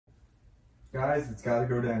Guys, it's gotta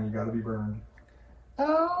go down. You gotta be burned.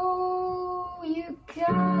 Oh, you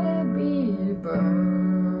gotta be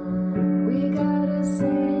burned. We gotta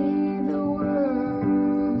save the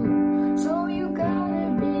world. So you gotta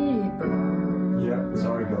be burned. Yep,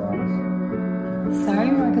 sorry, Gladys.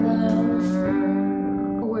 Sorry, Marcellus.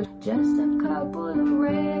 We're just a couple of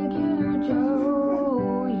regular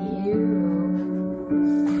Joe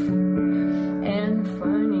heroes. And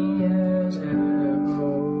funny as hell.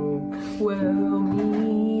 Well,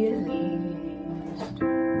 me at least.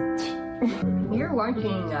 You're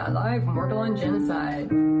watching live Morgellon Genocide.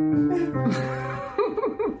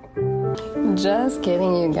 Just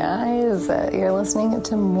kidding, you guys. You're listening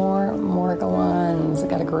to more Morgellons.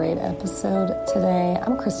 Got a great episode today.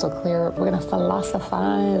 I'm crystal clear. We're going to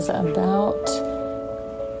philosophize about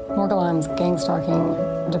Morgellons, gang stalking,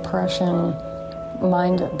 depression,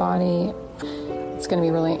 mind, body. It's going to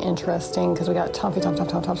be really interesting because we got Tom here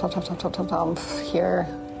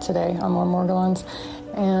today on More Morgellons.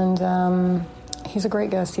 And he's a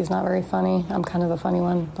great guest. He's not very funny. I'm kind of the funny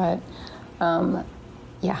one, but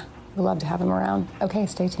yeah, we'd love to have him around. Okay,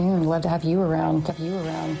 stay tuned. Love to have you around.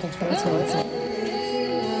 Thanks for listening.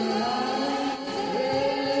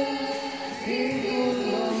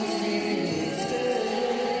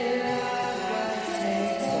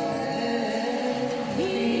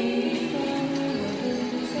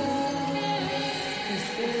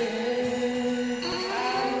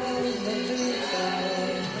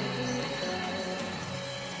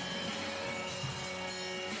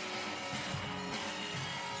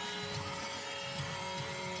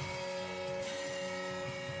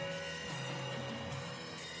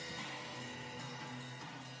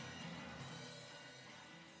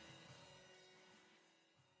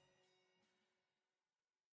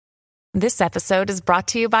 This episode is brought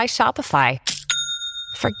to you by Shopify.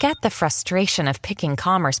 Forget the frustration of picking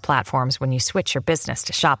commerce platforms when you switch your business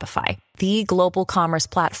to Shopify, the global commerce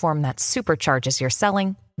platform that supercharges your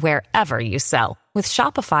selling wherever you sell. With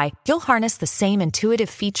Shopify, you'll harness the same intuitive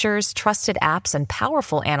features, trusted apps, and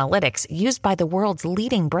powerful analytics used by the world's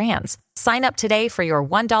leading brands. Sign up today for your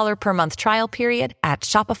 $1 per month trial period at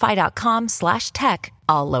shopify.com/tech,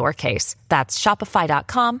 all lowercase. That's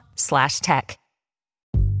shopify.com/tech.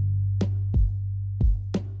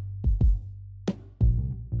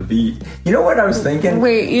 You know what I was thinking?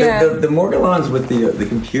 Wait, yeah. The Morgellons with the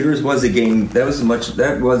computers was a gang. That was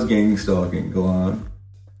gang stalking, Galan.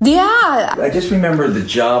 Yeah. I just remember the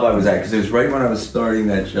job I was at because it was right when I was starting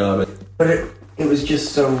that job. But it was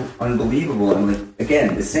just so unbelievable. And like,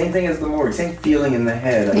 again, the same thing as the morgue, same feeling in the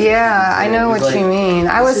head. I know what you mean.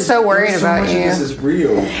 I was so worried about you. This is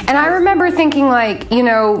real. And I remember thinking, like,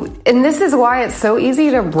 and this is why it's so easy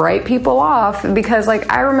to write people off, because,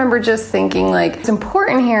 like, I remember just thinking, like, what's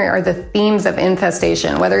important here are the themes of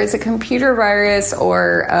infestation, whether it's a computer virus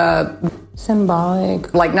or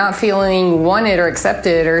symbolic, like not feeling wanted or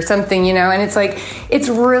accepted or something, and it's like, it's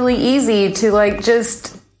really easy to, like,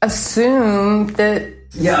 just assume that.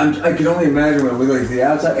 Yeah, I can only imagine what it looked like to the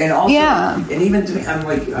outside, and also, and even to me,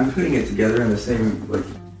 I'm putting it together in the same, like,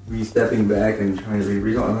 stepping back and trying to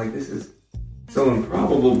read. I'm like, this is so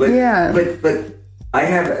improbable, but I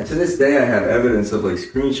have, to this day, I have evidence of, like,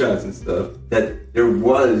 screenshots and stuff that there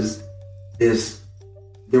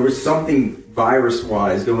was something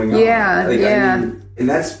virus-wise going on. Yeah, I mean, and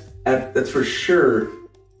that's for sure.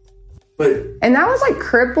 And that was, like,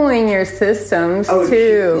 crippling your systems,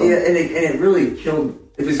 too. Yeah, and it really killed.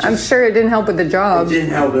 I'm sure it didn't help with the job. It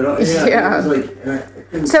didn't help at all. Yeah. It was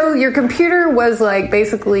like, so your computer was, like,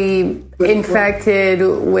 basically infected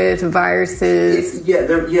with viruses.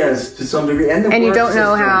 Yes, to some degree. And you don't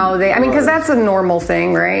know how they. I mean, because that's a normal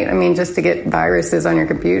thing, right? I mean, just to get viruses on your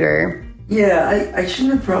computer. Yeah, I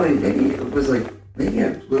shouldn't have probably. Maybe it was like, maybe I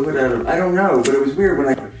blew it out of. I don't know, but it was weird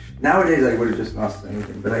when nowadays I would have just lost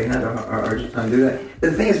anything, but I had a hard time to do that.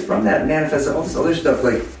 The thing is, from that manifested all this other stuff,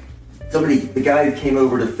 like the guy came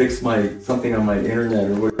over to fix something on my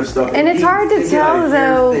internet or whatever stuff. And it's hard to tell,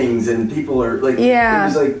 though. Things and people are like, yeah. It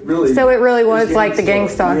was like really. So it really was like the gang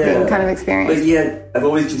stalking kind of experience. But yet, I've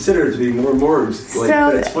always considered it to be more morgues. Like,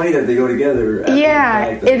 but it's funny that they go together. Yeah,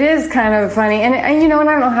 it is kind of funny, and I don't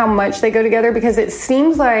know how much they go together, because it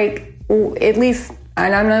seems like, at least,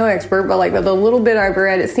 and I'm no expert, but like the little bit I've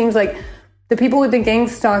read, it seems like the people with the gang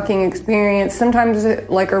stalking experience sometimes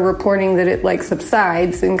like are reporting that it like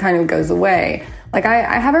subsides and kind of goes away. Like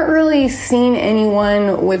I haven't really seen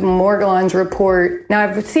anyone with Morgellons report. Now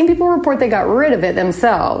I've seen people report they got rid of it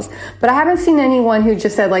themselves, but I haven't seen anyone who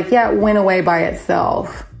just said like, yeah, it went away by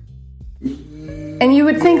itself. And you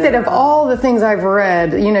would think that of all the things I've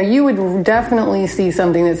read, you would definitely see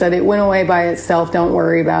something that said it went away by itself, don't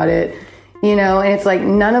worry about it. you know, and it's like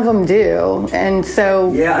none of them do. And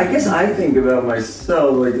so yeah, I guess I think about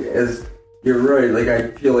myself like as you're right, like I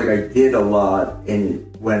feel like I did a lot and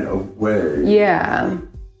it went away. Yeah.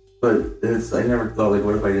 But I never thought like,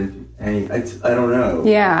 what if I didn't do any? I don't know.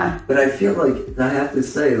 Yeah. But I feel like I have to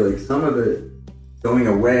say like some of it going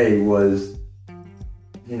away was,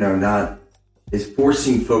 you know, not. Is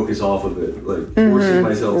forcing focus off of it, like forcing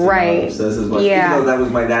myself to not obsess as much, even though that was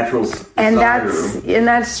my natural desire. And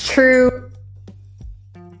that's true.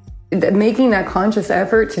 Making that conscious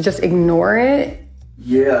effort to just ignore it.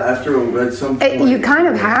 Yeah, at some point. You kind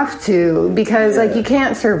of have to, because like you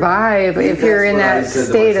can't survive if you're in that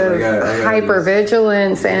state of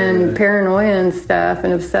hypervigilance and paranoia and stuff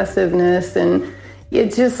and obsessiveness, and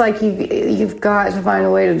it's just like you've got to find a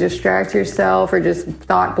way to distract yourself or just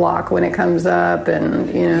thought block when it comes up, and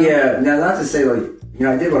you know. Yeah. Now, not to say like, you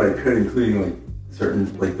know, I did what I could, including like certain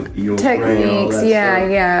like the Beatles techniques, and all that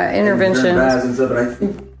stuff, interventions and stuff.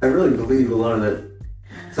 And I really believe a lot of that.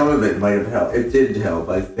 Some of it might have helped. It did help,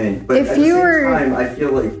 I think. But at the same time, I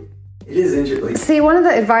feel like it is interesting. See, one of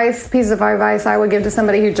the pieces of advice I would give to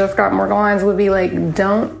somebody who just got mortal lines would be like,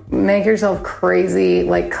 don't make yourself crazy,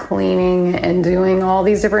 like cleaning and doing all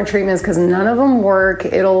these different treatments, because none of them work.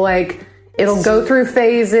 It'll go through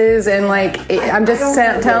phases, and I'm just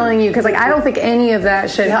telling you, because like I don't think any of that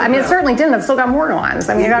should help. I mean, it certainly didn't. I've still got mortal lines.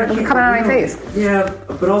 I mean, it got it coming out of my face. Yeah,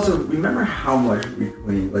 but also remember how much we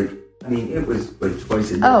cleaned. Like, I mean, it was like twice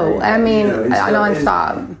a day. Oh, I mean,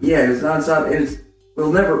 nonstop. Yeah, it was nonstop, and we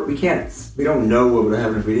don't know what would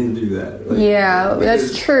happen if we didn't do that. Like, yeah,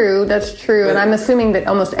 that's true. And I'm assuming that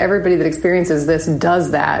almost everybody that experiences this does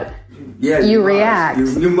that. Yeah, you react.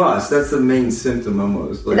 You must. That's the main symptom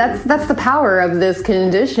almost. Like, that's the power of this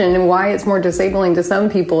condition and why it's more disabling to some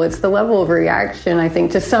people. It's the level of reaction, I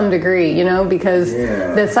think, to some degree, you know, because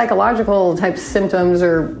the psychological type symptoms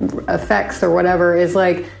or effects or whatever is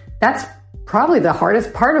like, that's probably the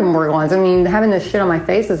hardest part of mortal lines. I mean, having this shit on my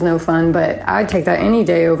face is no fun, but I'd take that any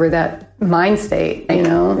day over that mind state, you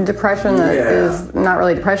know. Depression is not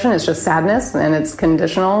really depression, it's just sadness, and it's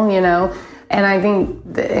conditional, you know. And I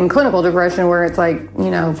think in clinical depression, where it's like,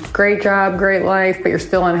 you know, great job, great life, but you're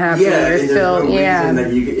still unhappy. You're still,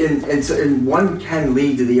 and one can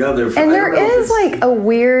lead to the other. And there is like a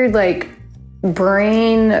weird, like,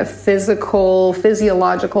 brain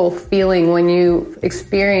physiological feeling when you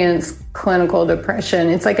experience clinical depression.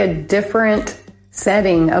 It's like a different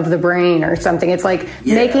setting of the brain or something. It's like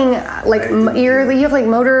making like you have like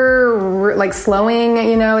motor like slowing,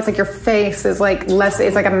 you know. It's like your face is like less,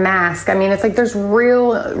 it's like a mask. I mean, it's like there's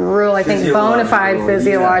real I think bona fide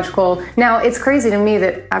physiological. Now it's crazy to me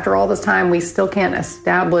that after all this time we still can't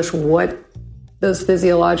establish what those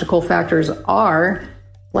physiological factors are,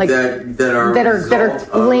 like that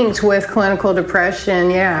are linked with clinical depression.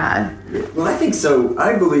 Well, I think so.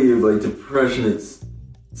 I believe like depression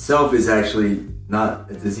itself is actually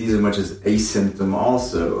not a disease as much as a symptom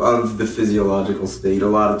also of the physiological state. A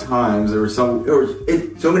lot of times so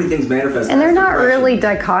many things manifest. And they're not really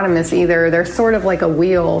dichotomous either. They're sort of like a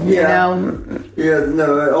wheel, you know? Yeah,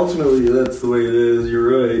 no, ultimately that's the way it is.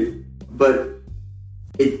 You're right. But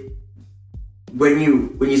when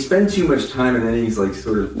you spend too much time in any like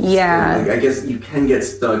sort of I guess you can get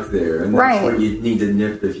stuck there, and that's what you need to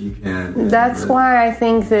nip if you can. That's why I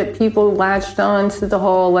think that people latched on to the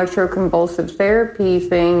whole electroconvulsive therapy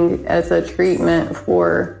thing as a treatment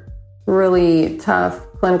for really tough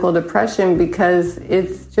clinical depression, because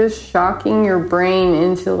it's just shocking your brain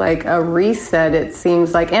into like a reset, it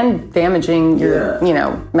seems like, and damaging your you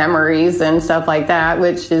know, memories and stuff like that,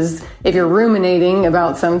 which is, if you're ruminating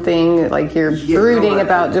about something, like you're brooding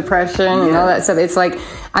about depression and all that stuff, it's like,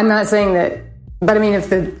 I'm not saying that, but I mean, if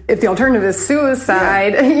the alternative is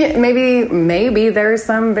suicide, maybe there's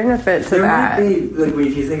some benefit to that. There might be, like,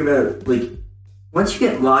 if you think about it, like, once you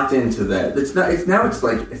get locked into that, it's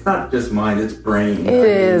not just mind, it's brain. It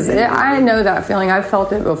is. I know that feeling. I've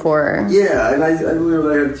felt it before. Yeah, and I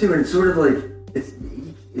literally have too. And it's sort of like it's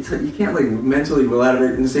you can't like mentally will out of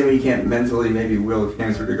it in the same way you can't mentally maybe will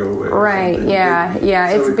cancer to go away. Right. Yeah.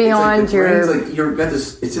 So it's beyond it's like you've got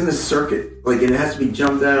this. It's in the circuit. Like it has to be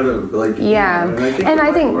jumped out of. Like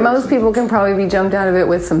I think most people can probably be jumped out of it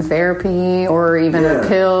with some therapy or even a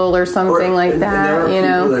pill or something like that. And you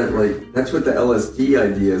know, that, like that's what the LSD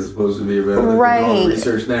idea is supposed to be about. Like, all the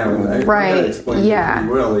research now, and I gotta explain it pretty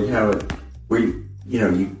well, like how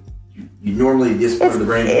you normally this part of the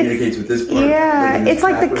brain communicates with this part. Yeah, it's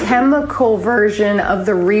like the chemical version of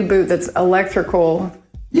the reboot that's electrical.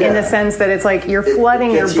 Yeah. In the sense that it's like you're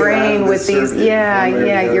flooding your brain with these,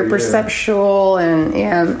 your perceptual and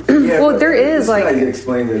well, there is like. I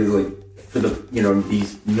explained it as like for the, you know,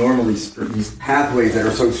 these pathways that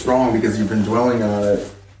are so strong because you've been dwelling on it,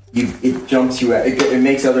 it jumps you out. It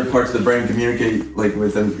makes other parts of the brain communicate like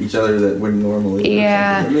with each other that wouldn't normally.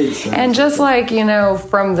 Yeah, and just like, you know,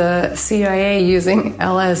 from the CIA using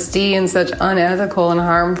LSD in such unethical and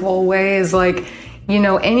harmful ways, like, you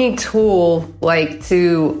know, any tool like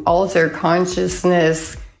to alter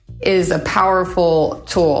consciousness is a powerful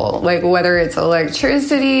tool, like whether it's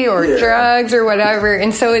electricity or drugs or whatever.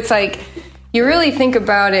 And so it's like, you really think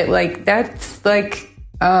about it, like that's like,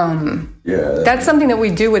 that's something that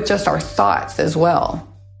we do with just our thoughts as well.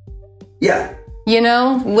 Yeah. You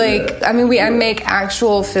know, like, I mean, I make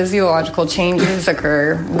actual physiological changes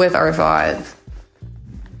occur with our thoughts.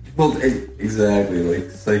 Well, exactly,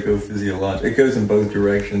 like psychophysiological. It goes in both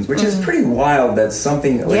directions, which is pretty wild that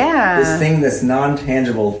something like this thing, this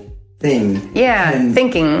non-tangible thing,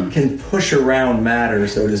 thinking can push around matter,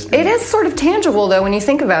 so to speak. It is sort of tangible, though, when you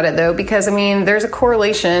think about it, though, because, I mean, there's a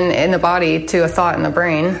correlation in the body to a thought in the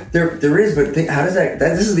brain. There is, but how does that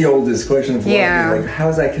this is the oldest question of philosophy, like, how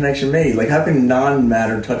is that connection made? Like, how can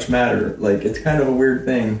non-matter touch matter? Like, it's kind of a weird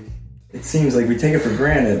thing. It seems like we take it for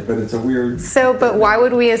granted, but it's a weird... So, but why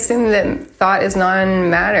would we assume that thought is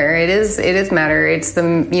non-matter? It is matter. It's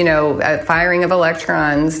the, you know, firing of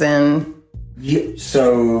electrons and...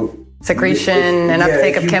 so... secretion and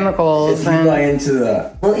uptake of chemicals. If you buy into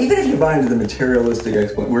the... Well, even if you buy into the materialistic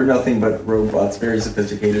explanation, we're nothing but robots, very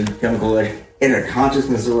sophisticated, chemical, and a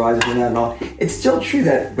consciousness arises from that and all. It's still true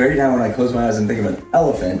that right now when I close my eyes and think of an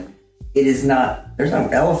elephant, it is not... There's no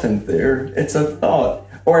elephant there. It's a thought.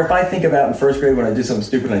 Or if I think about in first grade when I do something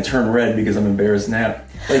stupid and I turn red because I'm embarrassed now.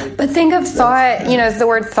 Like, but think of thought, you know, the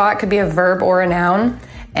word thought could be a verb or a noun.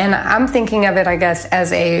 And I'm thinking of it, I guess,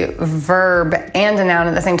 as a verb and a noun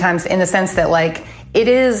at the same time, in the sense that, like, it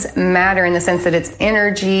is matter in the sense that it's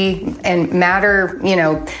energy and matter, you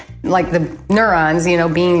know, like the neurons, you know,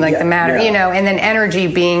 being like the matter, you know, and then energy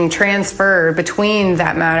being transferred between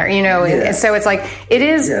that matter, you know. And so it's like, it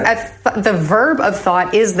is, the verb of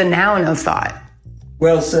thought is the noun of thought.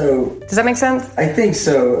 Well, so... Does that make sense? I think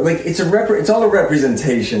so. Like, it's all a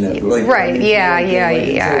representation of, like... Right,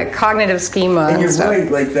 like, cognitive schema and you're stuff.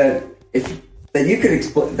 right, like, that you could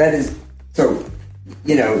explain... That is... So,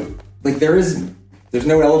 you know, like, there's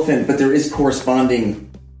no elephant, but there is corresponding,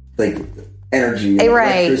 like, energy.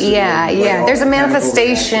 Right, like, there's a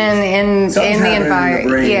manifestation in the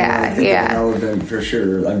environment. An elephant, for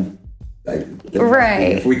sure.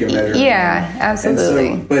 Right. If we can measure it. Yeah,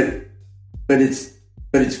 absolutely. So,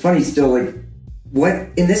 but it's funny still, like,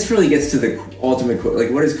 and this really gets to the ultimate,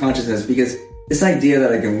 like, what is consciousness? Because this idea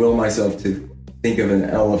that I can will myself to think of an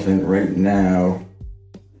elephant right now,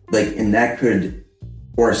 like, and that could,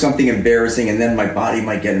 or something embarrassing, and then my body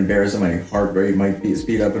might get embarrassed, and my heart rate might be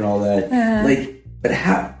speed up and all that. Like, but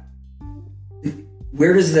how,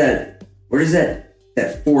 where does that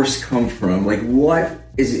force come from? Like, what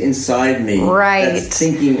is inside me that's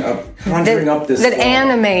thinking of conjuring up this that thought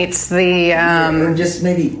animates the or just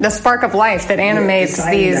maybe the spark of life that animates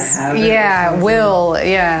these will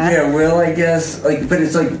I guess, like, but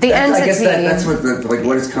it's like the entity. I guess that's what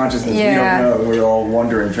what is consciousness? We don't know. We're all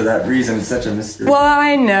wondering for that reason. It's such a mystery. Well,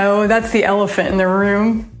 I know that's the elephant in the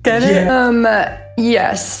room. Get it?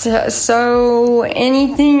 Yes. So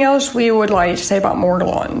anything else we would like to say about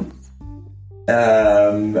Morgellons?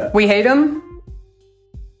 We hate them.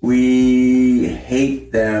 We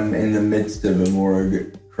hate them in the midst of a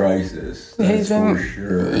morgue crisis. That's for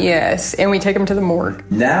sure. Yes, and we take them to the morgue.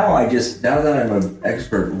 Now that I'm an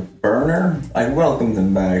expert burner, I welcome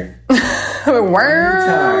them back.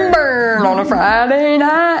 Worm burn on a Friday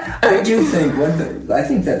night. I do think I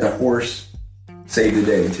think that the horse saved the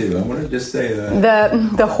day too. I want to just say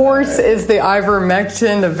that the horse is the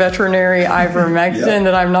ivermectin, the veterinary ivermectin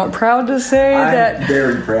that I'm not proud to say. I'm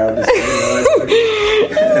very proud to say that.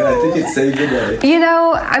 And I think it saved the day. You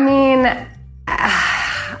know, I mean,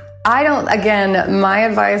 I don't. Again, my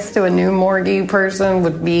advice to a new morgue person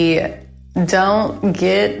would be: don't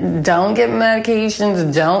get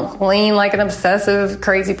medications. Don't clean like an obsessive,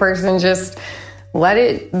 crazy person. Just let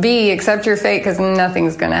it be. Accept your fate, because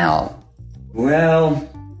nothing's going to help. Well,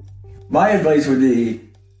 my advice would be,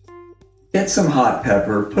 get some hot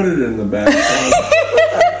pepper, put it in the bathtub.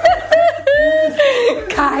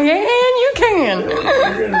 Cayenne, you can. You're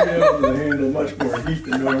going to be able to handle much more heat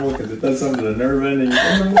than normal because it does something to the nerve ending.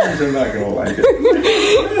 And the morgues are not going to like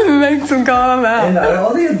it. Makes them calm out. And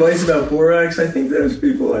all the advice about borax, I think those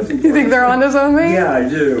people, You think they're onto something? Yeah, I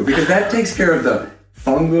do. Because that takes care of the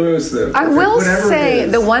fungus. I will say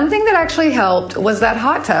the one thing that actually helped was that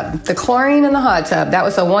hot tub. The chlorine in the hot tub. That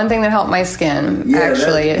was the one thing that helped my skin. Yeah,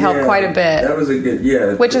 actually, it helped quite a bit. That was a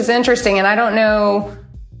good, Which is interesting, and I don't know.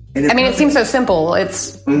 It seems so simple.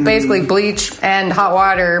 It's basically bleach and hot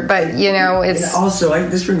water, but it's. And also,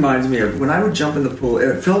 this reminds me of when I would jump in the pool.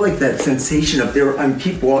 It felt like that sensation of I'm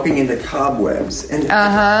keep walking into cobwebs, and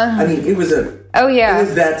it was a. Oh yeah.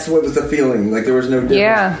 That's what was the feeling. Like there was no difference.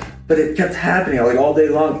 Yeah. But it kept happening like all day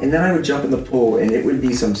long, and then I would jump in the pool, and it would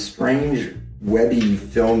be some strange webby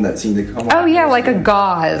film that seemed to come. Oh yeah, like a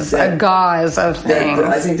gauze of things.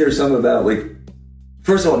 I think there's something about like.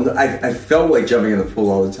 First of all, I felt like jumping in the pool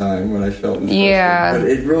all the time when I felt in the first one, but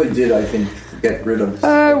it really did, I think, get rid of...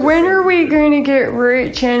 when are we going to get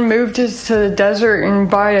rich and move to the desert and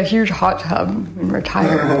buy a huge hot tub and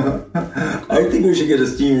retire? I think we should get a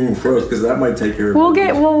steam room first, because that might take care of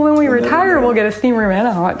it. When we retire, we'll get a steam room and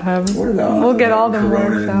a hot tub. We'll get all the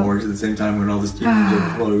Corona and more at the same time when all the steam rooms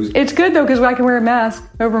are closed. It's good, though, because I can wear a mask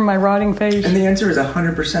over my rotting face. And the answer is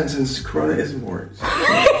 100% since Corona isn't worse.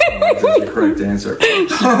 That's the correct answer.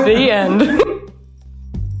 The end.